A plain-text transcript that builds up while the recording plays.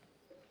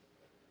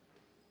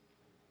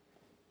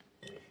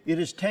It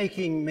is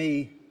taking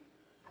me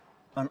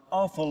an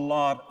awful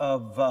lot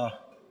of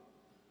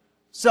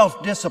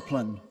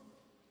self-discipline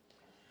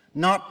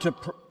not to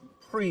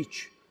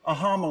preach a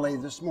homily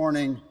this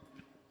morning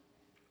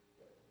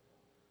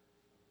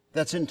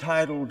that's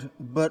entitled,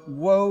 "But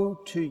Woe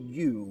to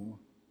You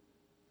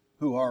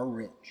Who Are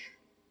Rich."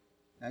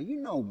 Now, you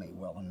know me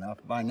well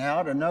enough by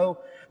now to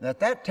know that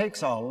that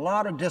takes a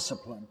lot of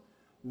discipline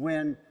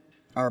when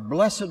our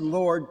blessed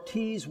Lord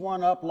tees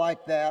one up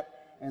like that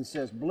and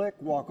says, "Blick,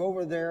 walk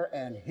over there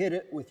and hit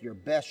it with your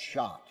best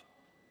shot."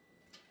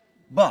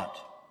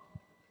 But,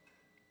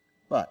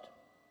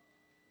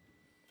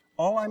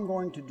 all I'm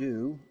going to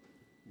do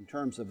in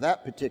terms of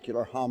that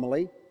particular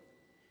homily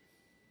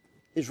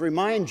is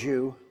remind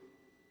you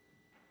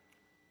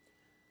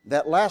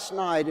that last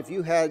night, if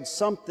you had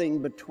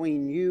something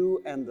between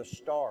you and the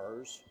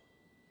stars,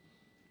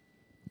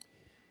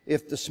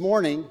 if this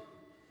morning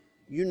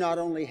you not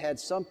only had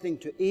something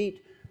to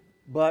eat,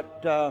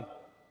 but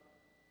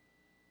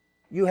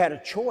you had a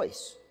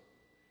choice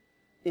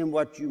in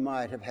what you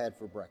might have had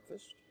for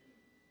breakfast: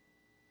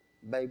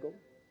 bagel,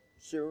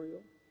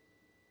 cereal,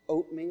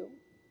 oatmeal,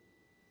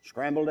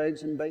 scrambled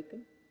eggs and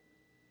bacon.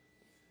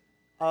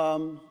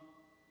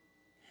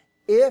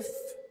 If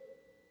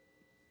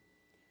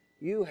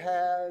you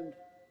had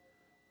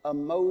a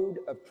mode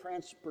of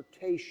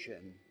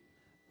transportation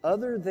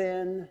other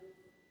than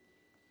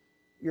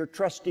your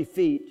trusty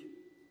feet,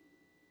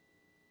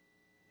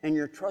 and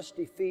your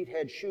trusty feet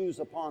had shoes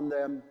upon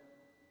them,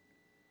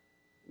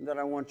 then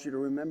I want you to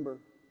remember,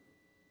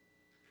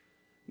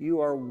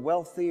 you are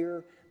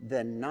wealthier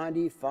than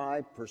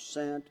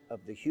 95%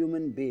 of the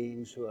human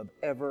beings who have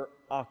ever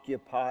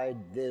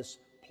occupied this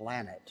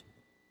planet.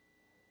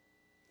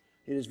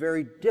 It is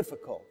very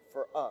difficult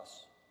for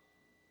us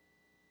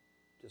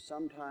to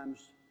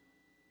sometimes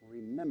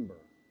remember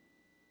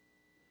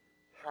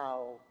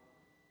how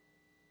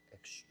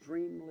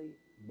extremely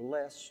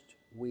blessed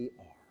we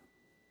are.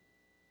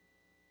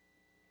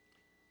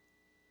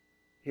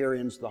 Here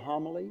ends the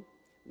homily.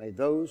 May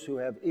those who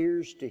have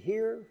ears to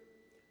hear,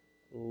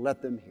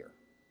 let them hear.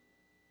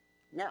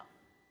 Now,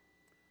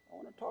 I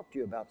want to talk to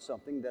you about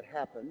something that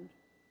happened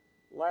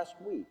last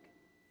week,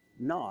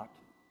 not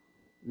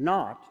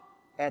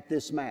at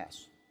this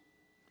Mass,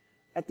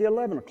 at the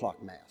 11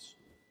 o'clock Mass.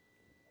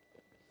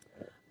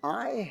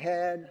 I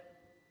had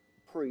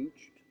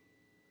preached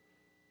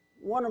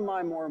one of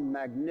my more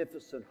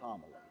magnificent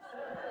homilies.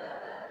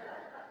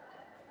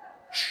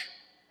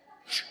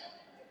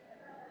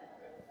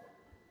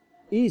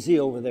 Easy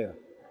over there.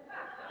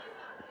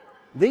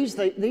 These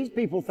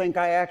people think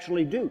I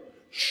actually do.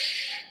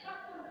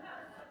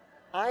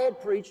 I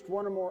had preached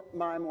one of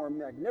my more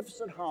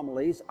magnificent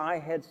homilies. I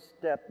had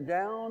stepped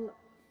down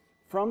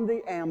from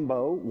the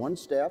ambo, one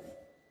step,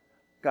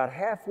 got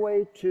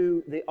halfway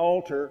to the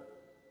altar,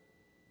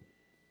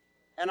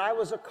 and I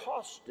was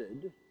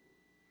accosted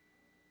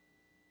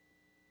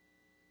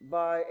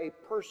by a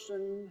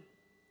person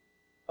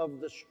of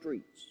the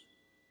streets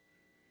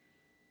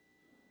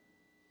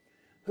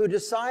who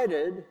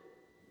decided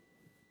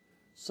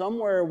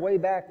somewhere way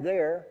back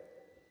there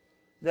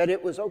that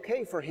it was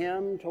okay for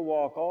him to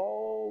walk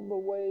all the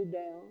way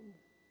down,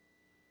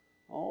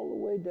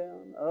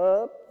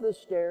 up the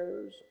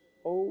stairs,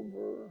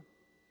 over,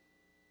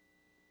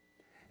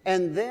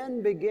 and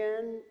then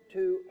begin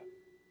to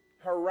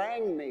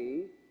harangue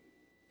me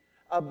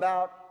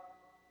about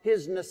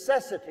his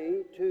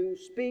necessity to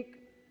speak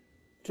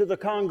to the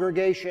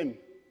congregation.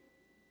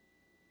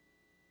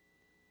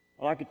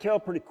 Well, I could tell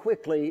pretty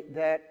quickly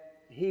that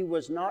he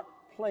was not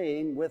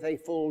playing with a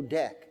full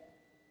deck.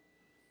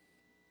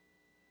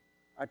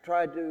 I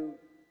tried to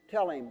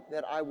tell him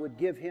that I would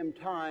give him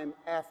time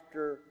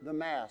after the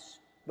Mass,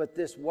 but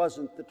this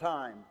wasn't the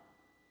time.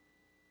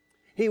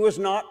 He was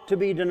not to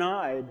be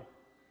denied.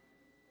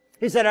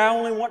 He said, "I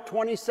only want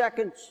 20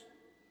 seconds.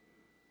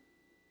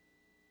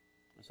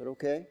 I said,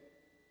 "Okay,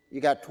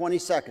 you got 20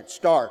 seconds,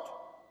 start."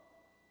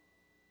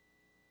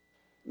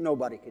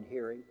 Nobody could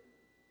hear him.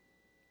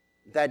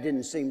 That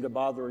didn't seem to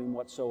bother him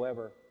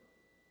whatsoever.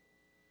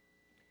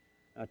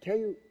 I'll tell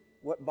you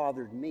what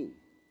bothered me.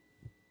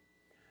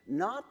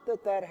 Not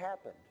that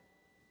happened,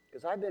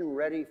 because I've been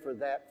ready for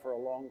that for a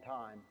long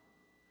time.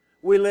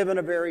 We live in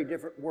a very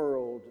different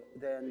world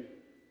than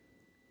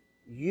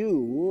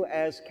you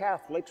as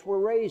Catholics were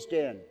raised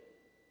in.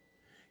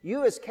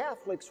 You as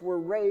Catholics were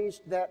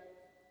raised that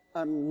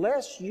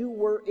unless you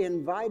were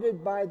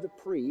invited by the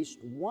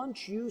priest,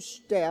 once you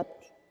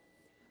stepped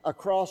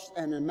across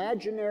an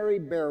imaginary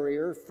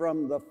barrier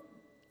from the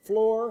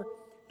floor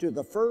to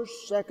the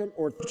first, second,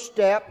 or third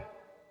step,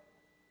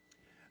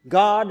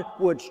 God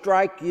would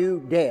strike you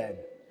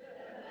dead.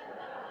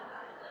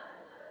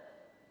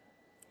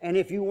 And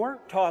if you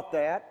weren't taught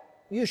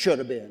that, you should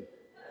have been.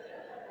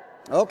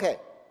 Okay.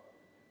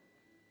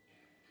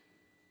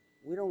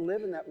 We don't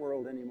live in that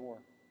world anymore.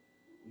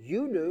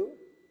 You do.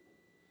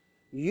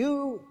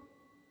 You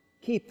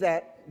keep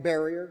that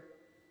barrier.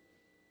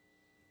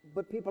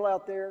 But people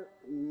out there,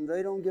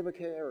 they don't give a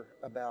care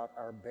about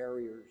our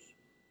barriers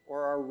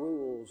or our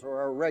rules or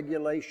our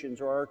regulations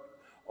or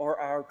or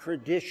our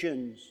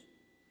traditions.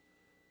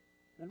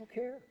 They don't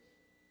care.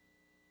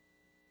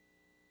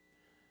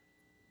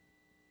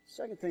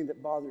 Second thing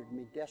that bothered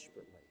me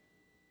desperately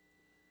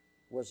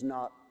was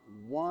not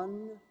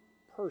one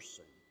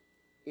person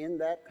in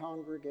that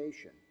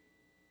congregation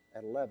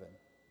at 11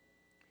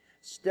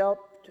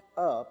 stepped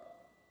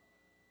up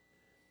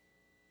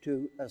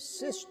to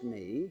assist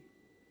me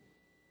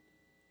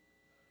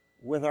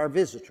with our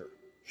visitor,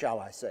 shall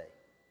I say.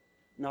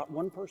 Not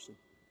one person.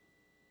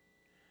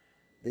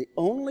 The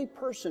only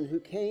person who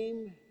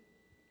came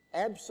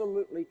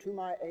absolutely to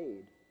my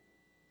aid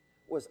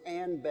was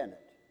Ann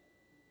Bennett.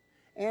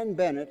 Ann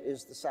Bennett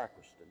is the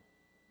sacristan.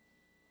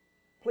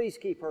 Please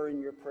keep her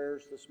in your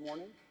prayers this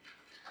morning.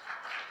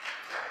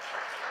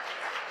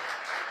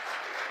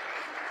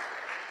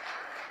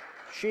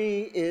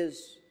 She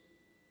is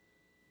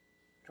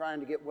trying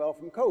to get well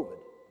from COVID,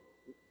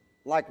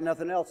 like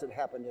nothing else had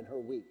happened in her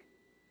week.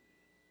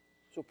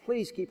 So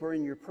please keep her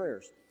in your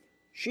prayers.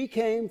 She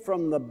came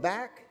from the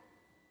back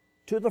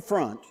to the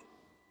front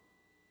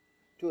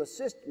to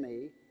assist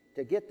me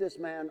to get this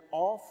man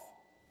off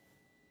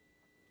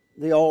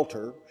the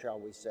altar, shall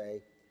we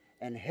say,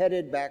 and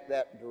headed back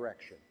that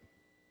direction.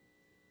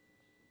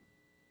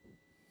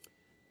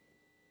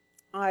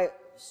 I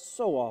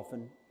so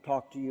often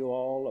talk to you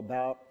all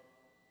about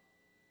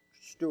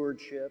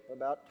stewardship,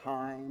 about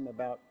time,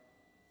 about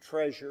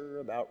treasure,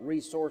 about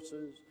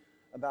resources,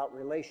 about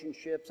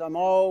relationships. I'm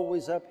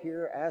always up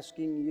here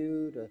asking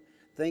you to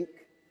think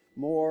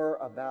more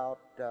about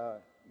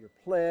your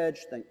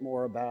pledge, think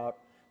more about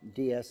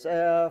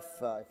DSF.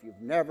 If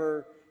you've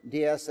never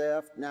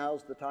DSF,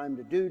 now's the time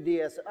to do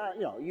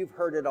DSF. You've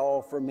heard it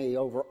all from me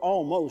over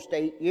almost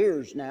 8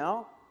 years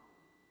now.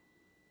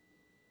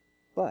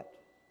 But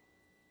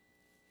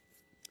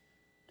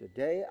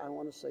today I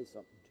want to say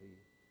something to you.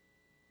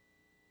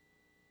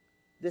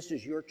 This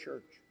is your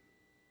church.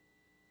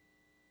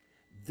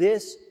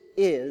 This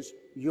is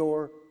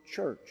your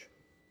church.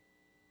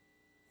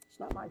 It's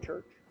not my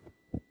church.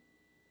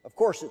 Of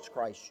course it's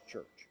Christ's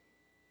church,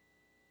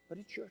 but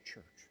it's your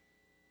church.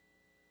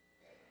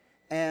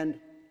 And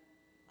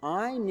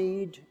I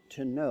need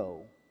to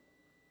know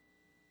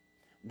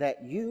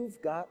that you've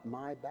got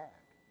my back.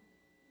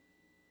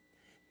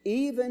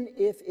 Even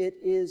if it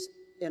is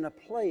in a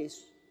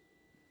place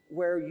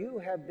where you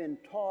have been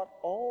taught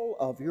all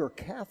of your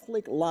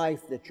Catholic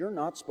life that you're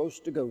not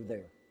supposed to go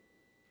there.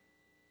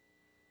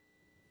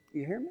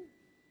 You hear me?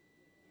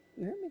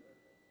 You hear me?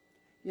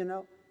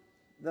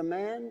 The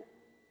man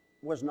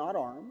was not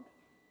armed.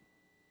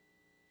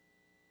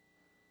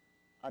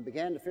 I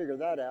began to figure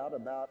that out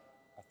about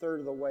a third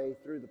of the way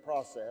through the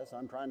process.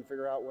 I'm trying to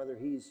figure out whether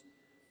he's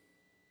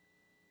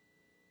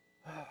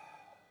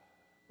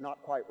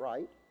not quite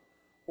right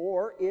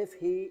or if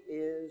he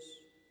is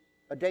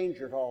a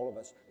danger to all of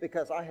us.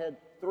 Because I had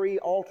 3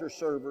 altar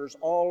servers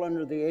all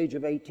under the age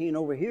of 18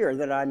 over here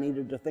that I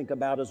needed to think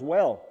about as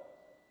well.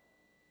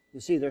 You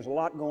see, there's a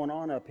lot going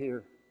on up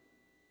here.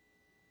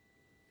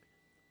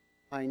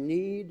 I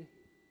need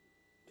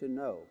to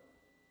know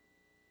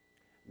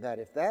that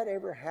if that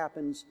ever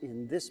happens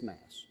in this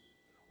Mass,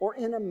 or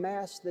in a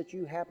Mass that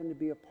you happen to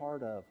be a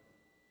part of,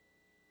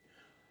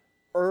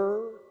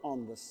 err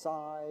on the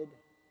side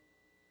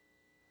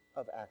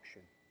of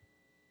action.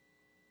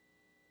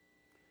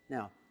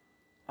 Now,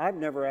 I've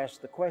never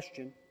asked the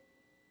question,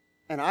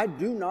 and I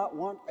do not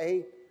want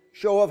a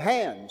show of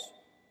hands.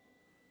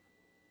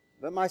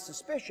 But my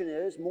suspicion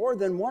is more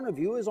than one of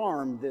you is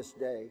armed this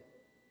day.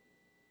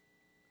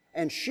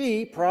 And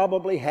she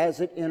probably has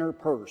it in her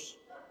purse.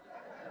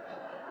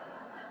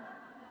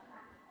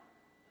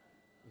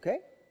 Okay?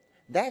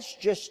 That's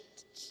just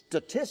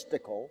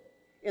statistical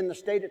in the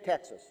state of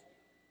Texas.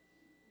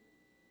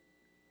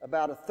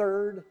 About a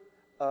third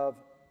of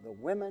the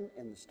women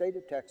in the state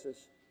of Texas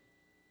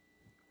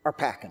are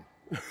packing.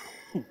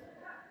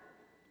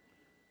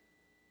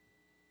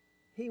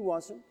 He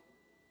wasn't.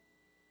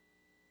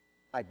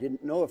 I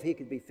didn't know if he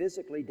could be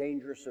physically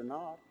dangerous or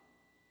not.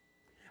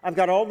 I've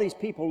got all these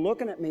people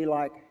looking at me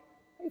like,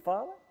 hey,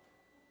 Father,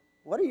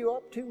 what are you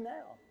up to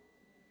now?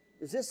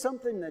 Is this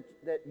something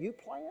that you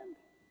planned?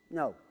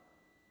 No.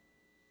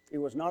 It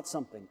was not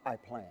something I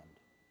planned.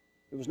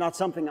 It was not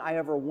something I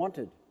ever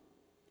wanted.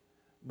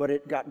 But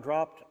it got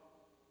dropped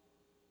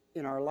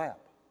in our lap.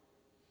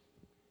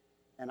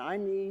 And I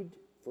need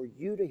for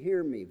you to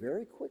hear me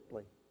very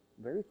quickly,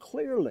 very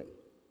clearly,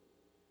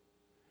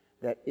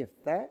 that if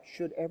that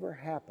should ever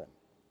happen,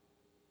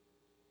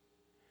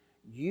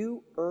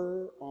 you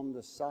err on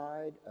the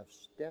side of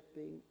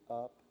stepping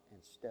up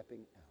and stepping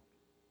out.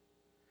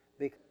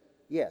 Because,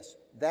 yes,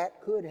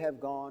 that could have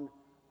gone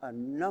a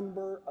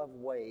number of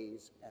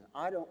ways, and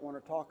I don't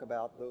want to talk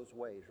about those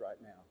ways right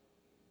now.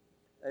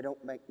 They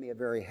don't make me a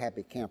very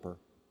happy camper.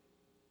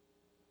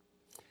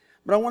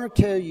 But I want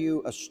to tell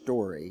you a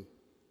story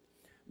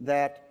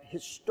that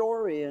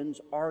historians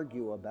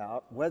argue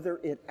about whether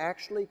it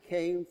actually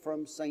came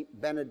from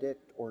St.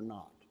 Benedict or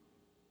not.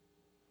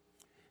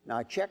 Now,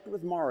 I checked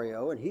with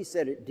Mario, and he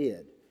said it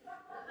did.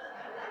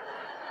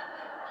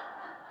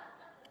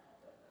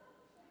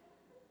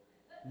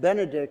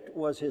 Benedict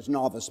was his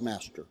novice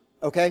master,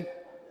 okay?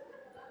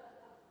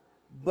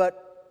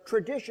 But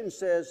tradition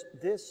says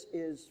this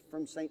is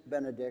from St.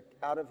 Benedict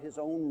out of his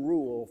own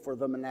rule for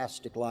the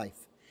monastic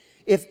life.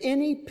 If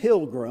any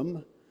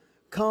pilgrim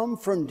come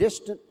from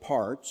distant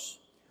parts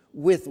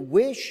with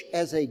wish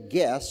as a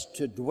guest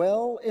to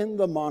dwell in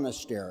the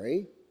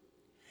monastery,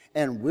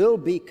 and will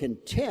be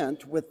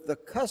content with the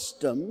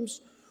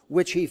customs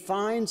which he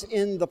finds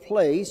in the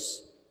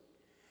place,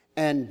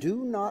 and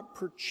do not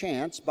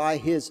perchance by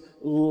his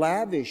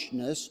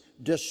lavishness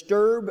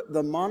disturb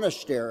the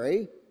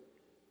monastery,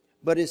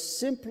 but is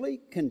simply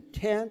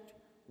content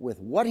with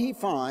what he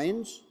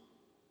finds,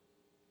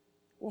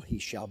 well, he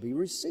shall be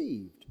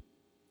received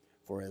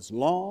for as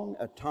long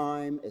a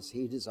time as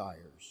he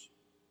desires.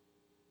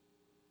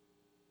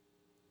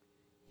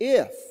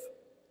 If,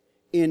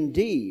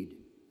 indeed,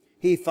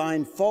 he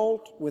find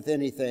fault with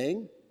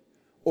anything,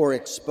 or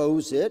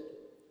expose it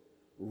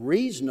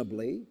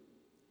reasonably,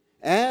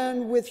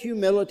 and with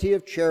humility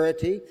of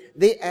charity,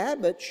 the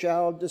abbot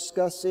shall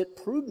discuss it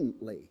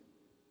prudently,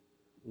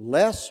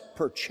 lest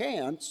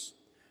perchance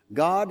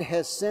God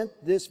has sent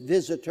this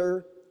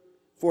visitor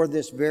for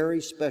this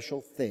very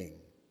special thing.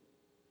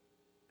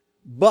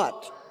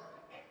 But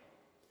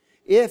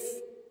if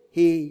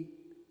he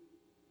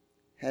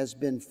has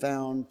been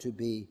found to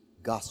be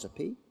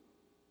gossipy,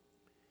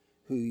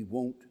 who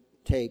won't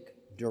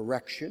take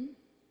direction,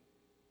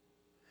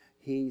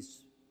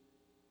 he's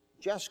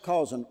just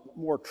causing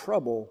more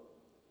trouble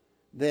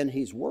than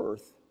he's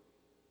worth.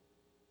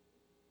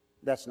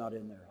 That's not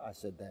in there. I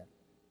said that.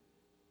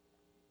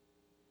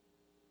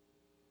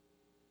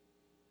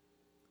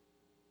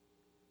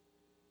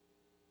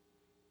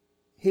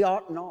 He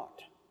ought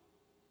not.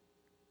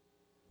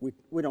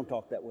 We don't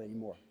talk that way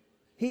anymore.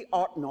 He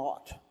ought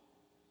not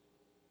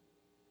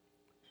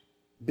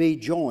be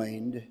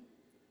joined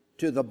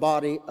to the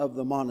body of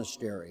the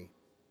monastery.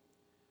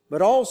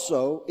 But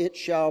also it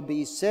shall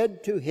be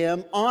said to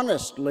him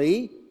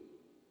honestly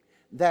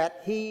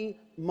that he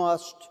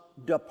must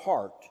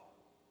depart.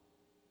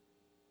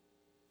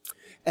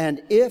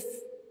 And if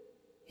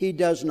he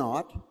does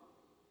not,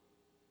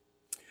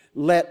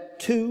 let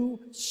 2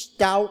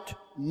 stout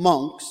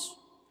monks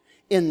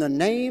in the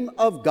name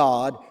of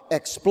God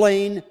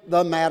explain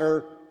the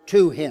matter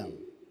to him.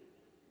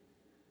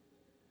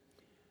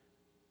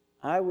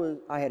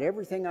 I had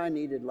everything I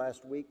needed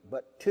last week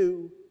but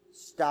 2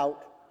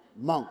 stout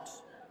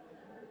monks.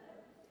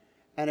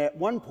 And at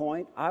one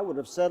point, I would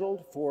have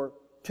settled for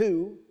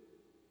 2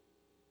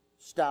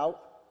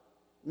 stout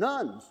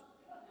nuns,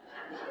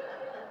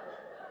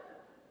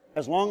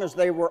 as long as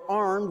they were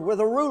armed with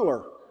a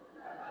ruler.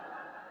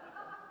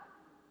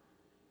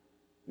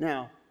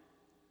 Now,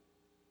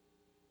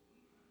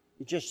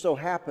 it just so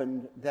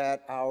happened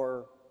that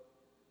our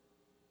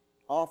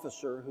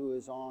officer who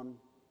is on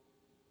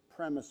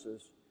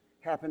premises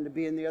happened to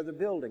be in the other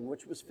building,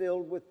 which was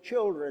filled with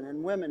children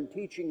and women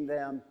teaching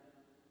them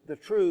the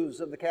truths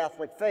of the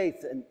Catholic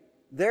faith. And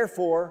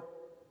therefore,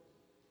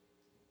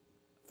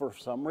 for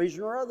some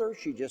reason or other,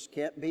 she just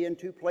can't be in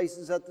 2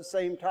 places at the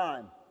same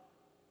time.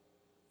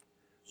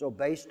 So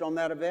based on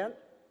that event,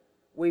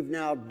 we've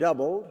now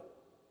doubled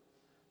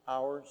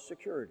our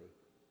security.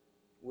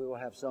 We will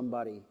have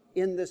somebody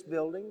in this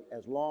building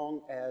as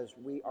long as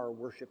we are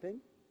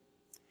worshiping,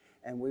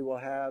 and we will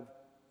have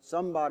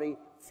somebody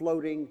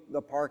floating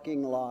the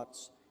parking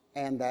lots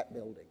and that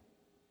building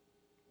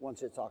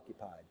once it's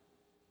occupied.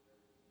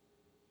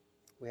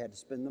 We had to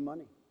spend the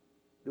money.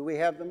 Do we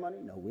have the money?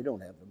 No, we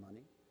don't have the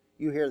money.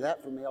 You hear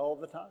that from me all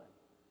the time.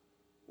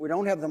 We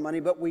don't have the money,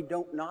 but we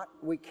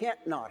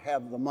can't not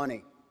have the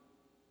money.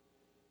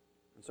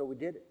 And so we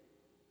did it.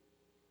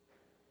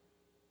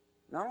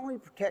 Not only to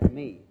protect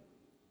me,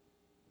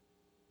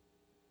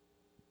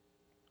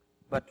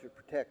 but to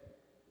protect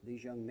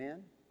these young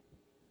men,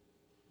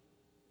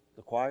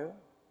 the choir,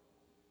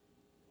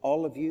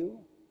 all of you,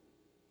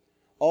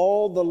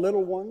 all the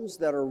little ones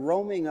that are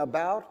roaming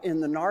about in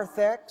the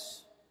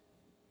narthex.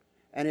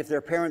 And if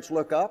their parents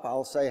look up,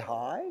 I'll say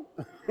hi.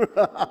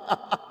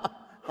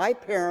 Hi,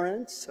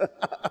 parents.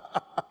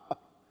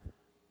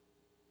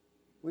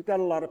 We've got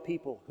a lot of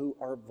people who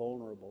are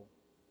vulnerable.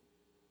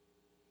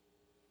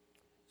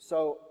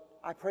 So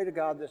I pray to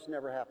God this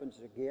never happens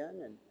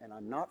again, and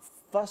I'm not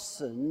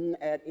fussing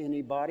at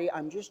anybody.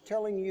 I'm just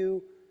telling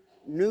you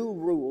new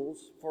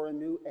rules for a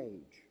new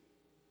age.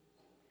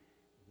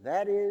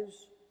 That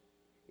is,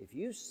 if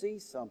you see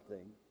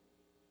something,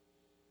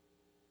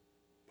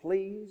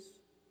 please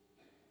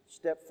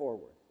step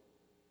forward.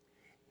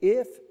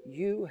 If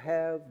you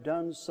have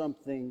done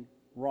something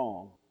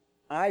wrong,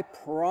 I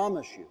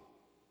promise you,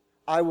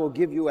 I will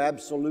give you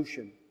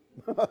absolution.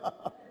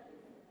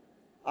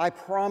 I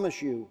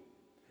promise you,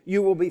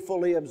 you will be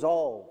fully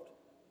absolved.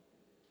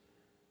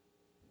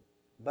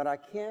 But I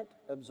can't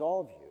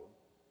absolve you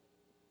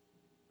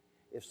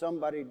if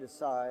somebody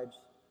decides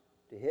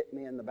to hit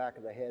me in the back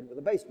of the head with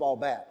a baseball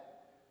bat.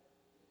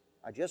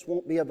 I just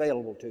won't be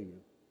available to you.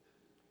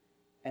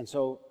 And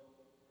so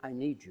I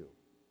need you.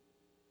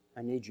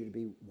 I need you to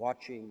be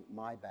watching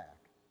my back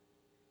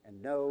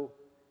and know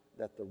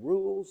that the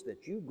rules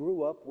that you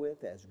grew up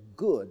with as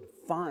good,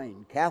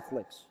 fine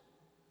Catholics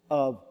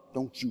of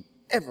don't you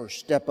ever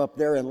step up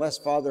there unless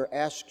Father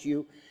asks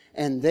you,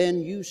 and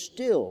then you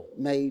still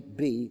may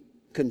be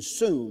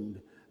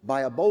consumed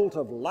by a bolt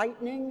of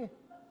lightning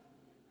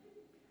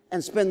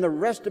and spend the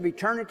rest of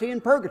eternity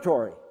in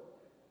purgatory.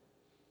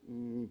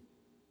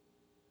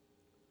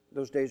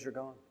 Those days are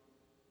gone.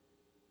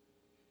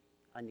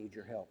 I need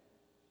your help.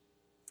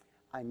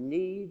 I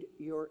need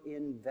your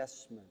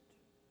investment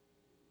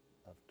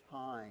of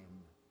time.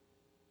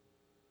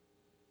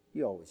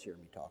 You always hear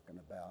me talking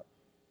about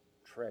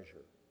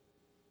treasure,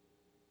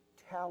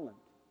 talent,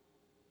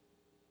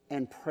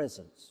 and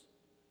presence.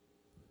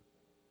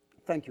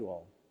 Thank you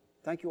all.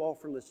 Thank you all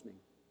for listening.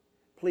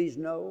 Please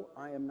know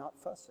I am not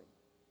fussing.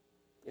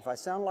 If I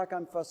sound like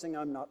I'm fussing,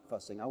 I'm not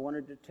fussing. I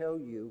wanted to tell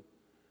you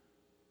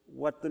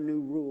what the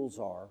new rules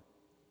are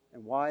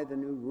and why the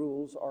new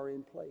rules are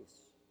in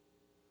place.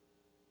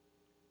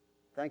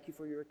 Thank you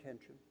for your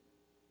attention.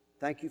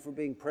 Thank you for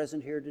being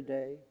present here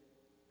today.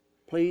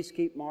 Please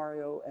keep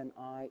Mario and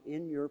I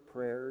in your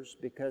prayers,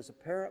 because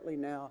apparently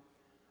now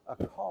a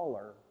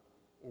collar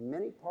in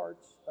many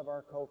parts of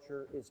our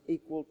culture is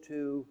equal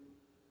to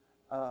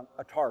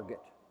a target.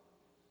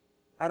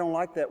 I don't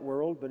like that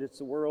world, but it's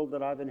the world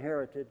that I've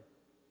inherited.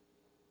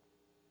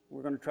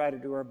 We're going to try to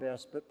do our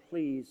best, but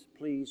please,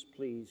 please,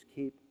 please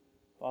keep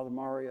Father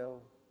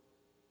Mario,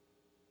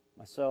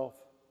 myself,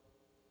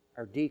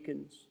 our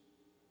deacons,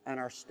 and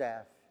our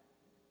staff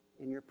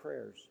in your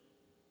prayers,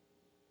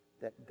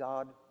 that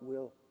God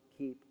will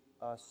keep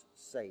us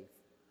safe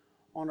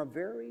on a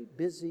very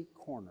busy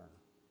corner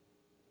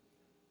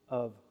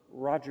of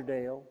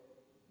Rogerdale,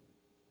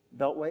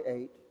 Beltway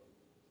 8,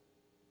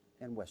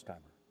 and Westheimer.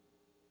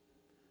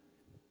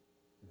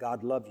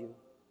 God love you,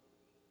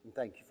 and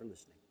thank you for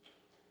listening.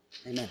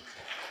 Amen.